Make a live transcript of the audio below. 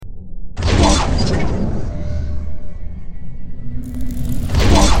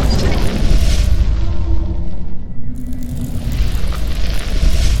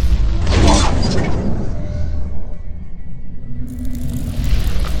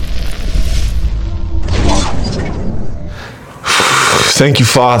Thank you,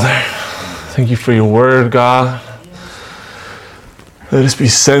 Father. Thank you for your word, God. Let us be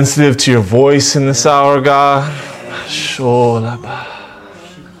sensitive to your voice in this hour, God.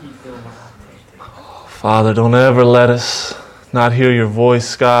 Father, don't ever let us not hear your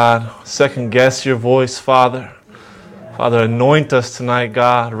voice, God. Second guess your voice, Father. Father, anoint us tonight,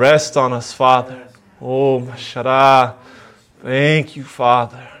 God. Rest on us, Father. Oh, Mashara. Thank you,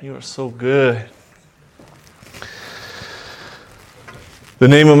 Father. You are so good. The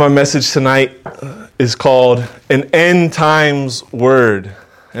name of my message tonight is called An End Times Word.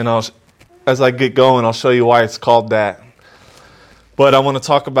 And as I get going, I'll show you why it's called that. But I want to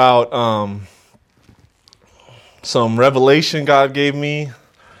talk about some revelation God gave me,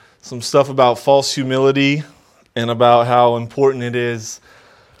 some stuff about false humility, and about how important it is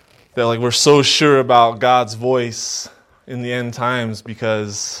that we're so sure about God's voice in the end times,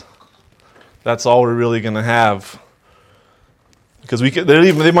 because that's all we're really going to have. Because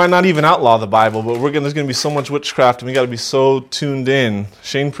they might not even outlaw the Bible, but there's going to be so much witchcraft, and we got to be so tuned in.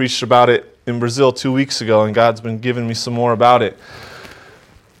 Shane preached about it in Brazil 2 weeks ago, and God's been giving me some more about it.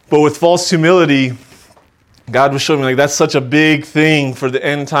 But with false humility, God was showing me that's such a big thing for the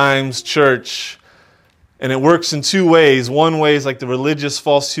end times church, and it works in two ways. One way is like the religious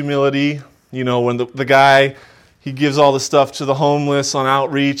false humility, when the guy, he gives all the stuff to the homeless on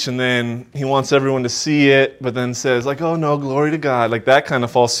outreach, and then he wants everyone to see it, but then says, oh no, glory to God, that kind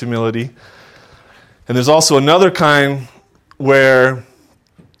of false humility. And there's also another kind where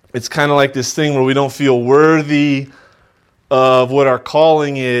it's kind of like this thing where we don't feel worthy of what our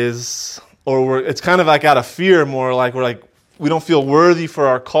calling is, or it's kind of like out of fear more, we don't feel worthy for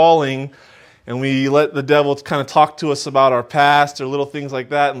our calling, and we let the devil kind of talk to us about our past or little things like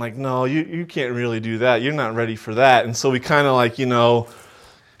that. And no, you can't really do that. You're not ready for that. And so we kind of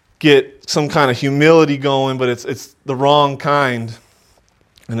get some kind of humility going, but it's the wrong kind.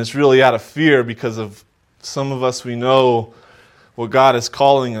 And it's really out of fear because of some of us, we know what God is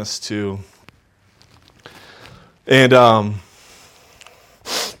calling us to. And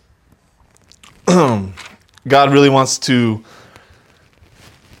God really wants to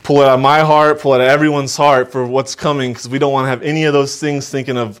pull it out of my heart, pull it out of everyone's heart for what's coming, because we don't want to have any of those things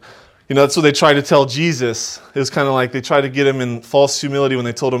thinking of, that's what they tried to tell Jesus. It was kind of like they tried to get him in false humility when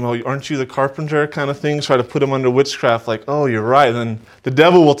they told him, aren't you the carpenter kind of thing? Try to put him under witchcraft, oh, you're right. And then the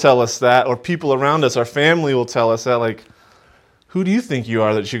devil will tell us that, or people around us, our family will tell us that, who do you think you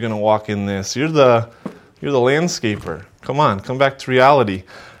are that you're going to walk in this? You're the landscaper. Come back to reality.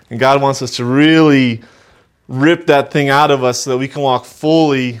 And God wants us to really rip that thing out of us so that we can walk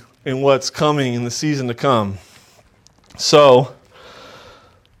fully in what's coming in the season to come. So,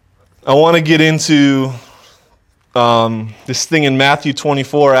 I want to get into this thing in Matthew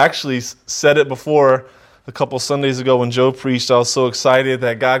 24. I actually said it before a couple Sundays ago when Joe preached. I was so excited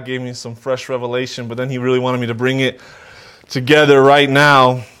that God gave me some fresh revelation, but then he really wanted me to bring it together right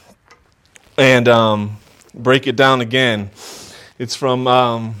now and break it down again. It's from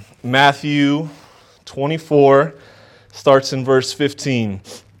Matthew 24, starts in verse 15.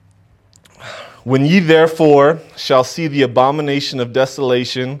 When ye therefore shall see the abomination of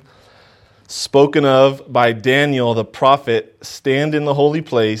desolation spoken of by Daniel the prophet stand in the holy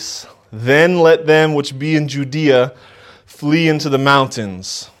place, then let them which be in Judea flee into the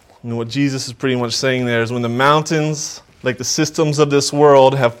mountains. And what Jesus is pretty much saying there is when the mountains, like the systems of this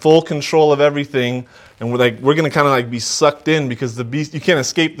world, have full control of everything, and we're going to kind of be sucked in, because the beast, you can't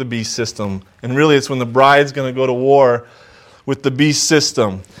escape the beast system. And really it's when the bride's going to go to war with the beast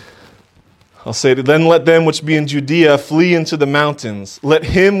system. I'll say it, then let them which be in Judea flee into the mountains. Let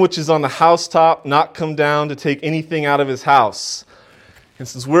him which is on the housetop not come down to take anything out of his house. And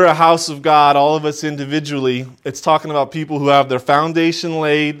since we're a house of God, all of us individually, it's talking about people who have their foundation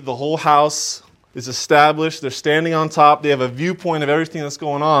laid, the whole house is established, they're standing on top, they have a viewpoint of everything that's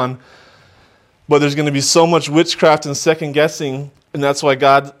going on. But there's going to be so much witchcraft and second guessing, and that's why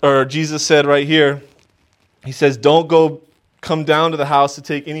Jesus said right here, he says, don't come down to the house to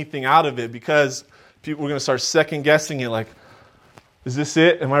take anything out of it, because people are going to start second guessing it, is this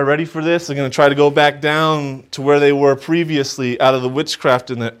it? Am I ready for this? They're going to try to go back down to where they were previously out of the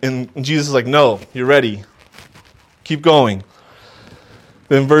witchcraft, and Jesus is no, you're ready. Keep going.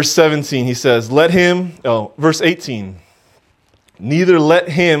 Then verse 17, he says, verse 18, neither let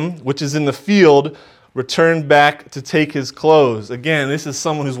him which is in the field return back to take his clothes. Again, this is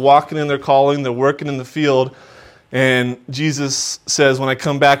someone who's walking in their calling, they're working in the field, and Jesus says, when I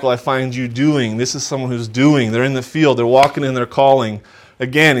come back, will I find you doing? This is someone who's doing. They're in the field, they're walking in their calling.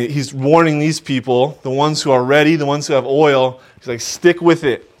 Again, he's warning these people, the ones who are ready, the ones who have oil. He's stick with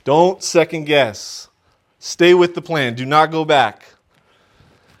it. Don't second guess. Stay with the plan. Do not go back.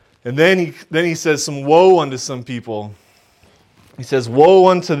 And then he says some woe unto some people. He says, woe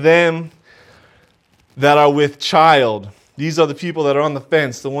unto them that are with child. These are the people that are on the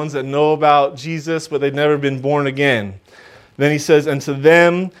fence, the ones that know about Jesus, but they've never been born again. Then he says, and to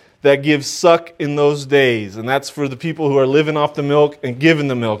them that give suck in those days. And that's for the people who are living off the milk and giving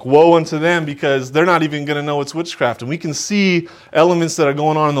the milk. Woe unto them, because they're not even going to know it's witchcraft. And we can see elements that are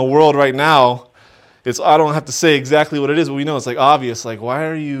going on in the world right now. I don't have to say exactly what it is, but we know it's like obvious. Like, why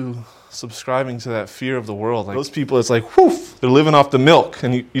are you subscribing to that fear of the world? Like those people, it's like, whoo, they're living off the milk.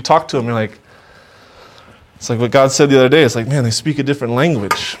 And you talk to them, you're like, it's like what God said the other day. It's like, man, they speak a different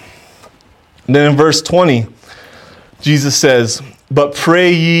language. And then in verse 20, Jesus says, but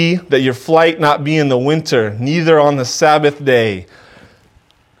pray ye that your flight not be in the winter, neither on the Sabbath day.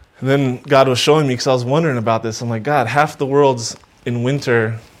 And then God was showing me, because I was wondering about this. I'm like, God, half the world's in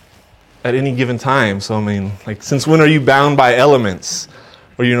winter at any given time. So, I mean, like, since when are you bound by elements?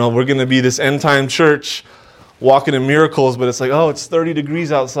 Or, we're going to be this end time church walking in miracles, but it's like, oh, it's 30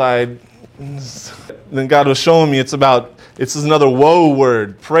 degrees outside. Then God was showing me it's another woe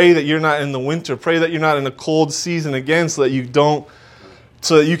word. Pray that you're not in the winter. Pray that you're not in a cold season again, so that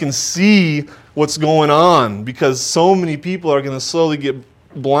you can see what's going on, because so many people are going to slowly get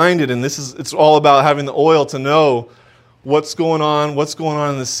blinded. And it's all about having the oil to know what's going on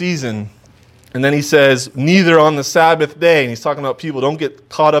in the season. And then he says, neither on the Sabbath day. And he's talking about people don't get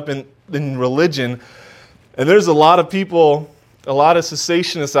caught up in religion. And there's a lot of people, a lot of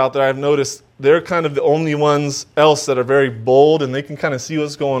cessationists out there I've noticed, they're kind of the only ones else that are very bold and they can kind of see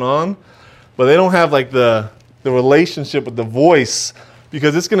what's going on. But they don't have like the relationship with the voice,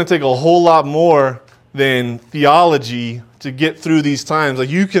 because it's going to take a whole lot more than theology to get through these times. Like,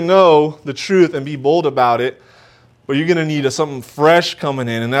 you can know the truth and be bold about it, but you're going to need something fresh coming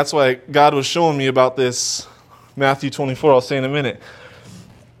in. And that's why God was showing me about this Matthew 24, I'll say in a minute.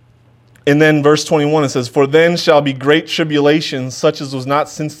 And then verse 21, it says, for then shall be great tribulation, such as was not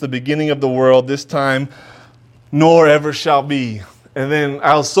since the beginning of the world, this time, nor ever shall be. And then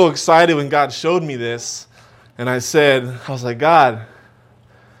I was so excited when God showed me this. And I was like, God,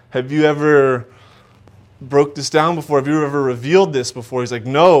 have you ever broke this down before? Have you ever revealed this before? He's like,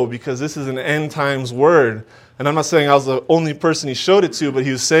 no, because this is an end times word. And I'm not saying I was the only person he showed it to, but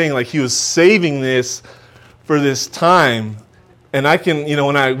he was saying like he was saving this for this time. And I can,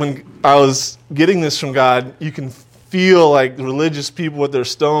 when I was getting this from God, you can feel like the religious people with their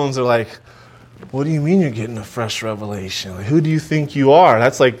stones are like, what do you mean you're getting a fresh revelation? Like, who do you think you are?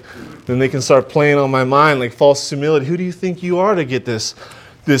 That's like, then they can start playing on my mind like false humility. Who do you think you are to get this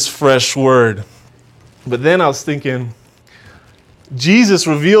fresh word? But then I was thinking, Jesus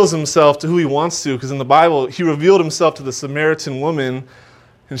reveals himself to who he wants to, because in the Bible, he revealed himself to the Samaritan woman,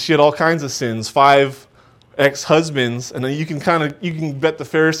 and she had all kinds of sins, 5 ex-husbands, and then you can bet the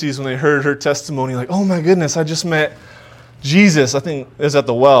Pharisees when they heard her testimony, like, oh my goodness, I just met Jesus. I think it was at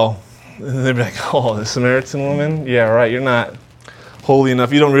the well. And they'd be like, oh, the Samaritan woman? Yeah, right, you're not holy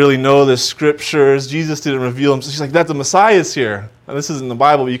enough. You don't really know the scriptures. Jesus didn't reveal himself. She's like, that the Messiah's here. Now, this isn't the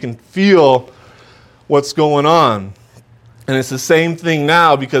Bible, but you can feel what's going on. And it's the same thing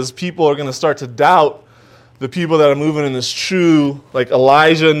now, because people are going to start to doubt the people that are moving in this true, like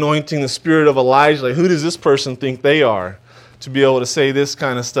Elijah anointing, the spirit of Elijah. Like, who does this person think they are to be able to say this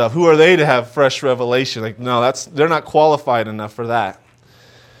kind of stuff? Who are they to have fresh revelation? Like, no, they're not qualified enough for that.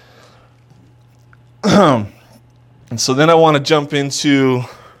 And so then I want to jump into,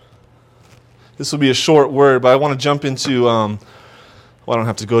 this will be a short word, but I want to jump into, I don't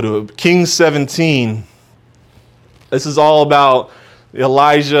have to go to it, Kings 17. This is all about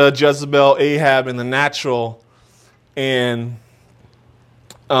Elijah, Jezebel, Ahab, and the natural. And,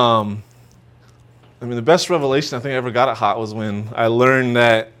 the best revelation I think I ever got at Hot was when I learned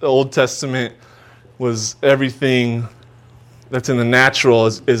that the Old Testament was everything that's in the natural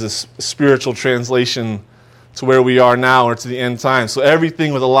is a spiritual translation to where we are now, or to the end time. So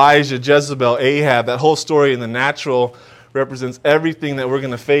everything with Elijah, Jezebel, Ahab, that whole story in the natural represents everything that we're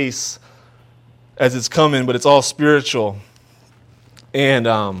going to face as it's coming, but it's all spiritual. And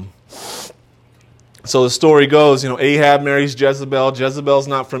so the story goes, Ahab marries Jezebel. Jezebel's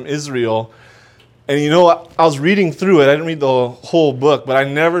not from Israel. And I was reading through it. I didn't read the whole book, but I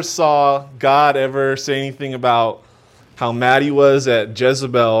never saw God ever say anything about how mad he was at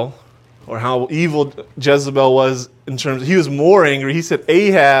Jezebel, or how evil Jezebel was in terms of, he was more angry. He said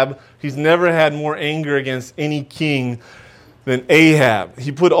Ahab, he's never had more anger against any king than Ahab.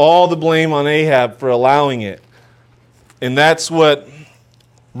 He put all the blame on Ahab for allowing it. And that's what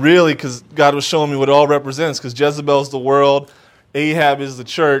really, because God was showing me what it all represents, because Jezebel's the world, Ahab is the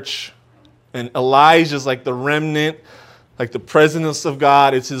church, and Elijah's like the remnant. like the presence of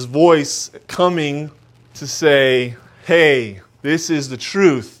God. It's his voice coming to say, hey, this is the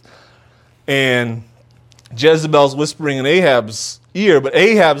truth. And Jezebel's whispering in Ahab's ear, but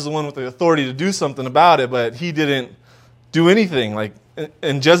Ahab's the one with the authority to do something about it, but he didn't do anything. Like,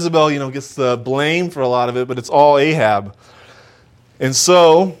 and Jezebel, gets the blame for a lot of it, but it's all Ahab. And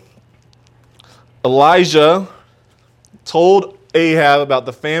so Elijah told Ahab about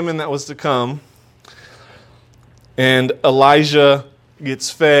the famine that was to come, and Elijah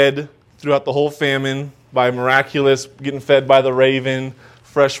gets fed throughout the whole famine by miraculous, getting fed by the raven,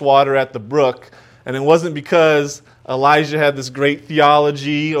 fresh water at the brook. And it wasn't because Elijah had this great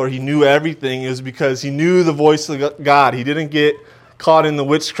theology or he knew everything. It was because he knew the voice of God. He didn't get caught in the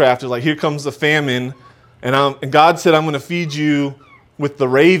witchcraft. It was like, here comes the famine, and God said, I'm going to feed you with the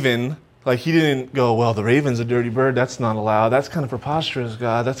raven. Like, he didn't go, well, the raven's a dirty bird. That's not allowed. That's kind of preposterous,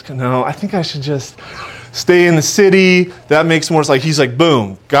 God. No, I think I should just stay in the city. That makes more sense. Like, he's like,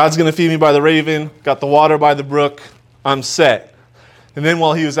 boom, God's going to feed me by the raven. Got the water by the brook. I'm set. And then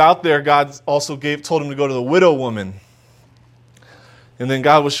while he was out there, God also told him to go to the widow woman. And then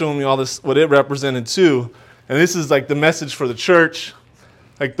God was showing me all this, what it represented too. And this is like the message for the church.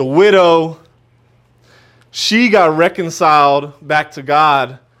 Like, the widow, she got reconciled back to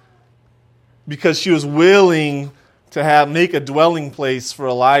God because she was willing to make a dwelling place for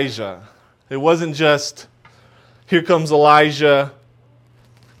Elijah. It wasn't just, here comes Elijah,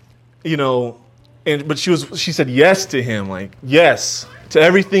 but she said yes to him, like yes to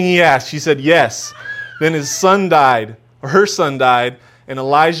everything he asked. She said yes. Then her son died, and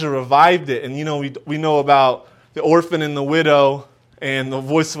Elijah revived it. And we know about the orphan and the widow, and the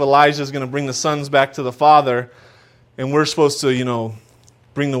voice of Elijah is going to bring the sons back to the father, and we're supposed to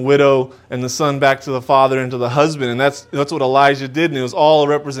bring the widow and the son back to the father and to the husband. And that's what Elijah did, and it was all a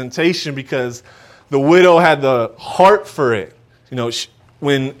representation because the widow had the heart for it.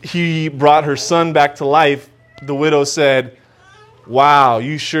 When he brought her son back to life, the widow said, wow,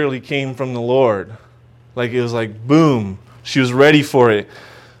 you surely came from the Lord. Like, it was like, boom, she was ready for it.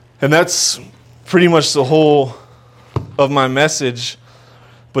 And that's pretty much the whole of my message,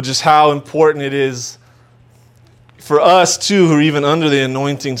 but just how important it is for us too, who are even under the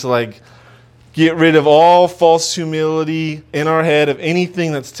anointing, to get rid of all false humility in our head of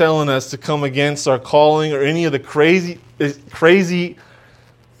anything that's telling us to come against our calling, or any of the crazy,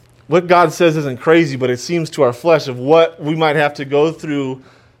 what God says isn't crazy, but it seems to our flesh of what we might have to go through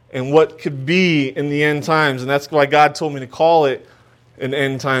and what could be in the end times. And that's why God told me to call it an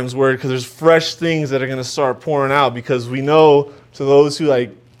end times word, because there's fresh things that are going to start pouring out, because we know, to those who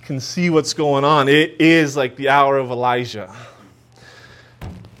can see what's going on, it is like the hour of Elijah.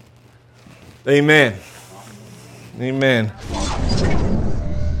 Amen. Amen.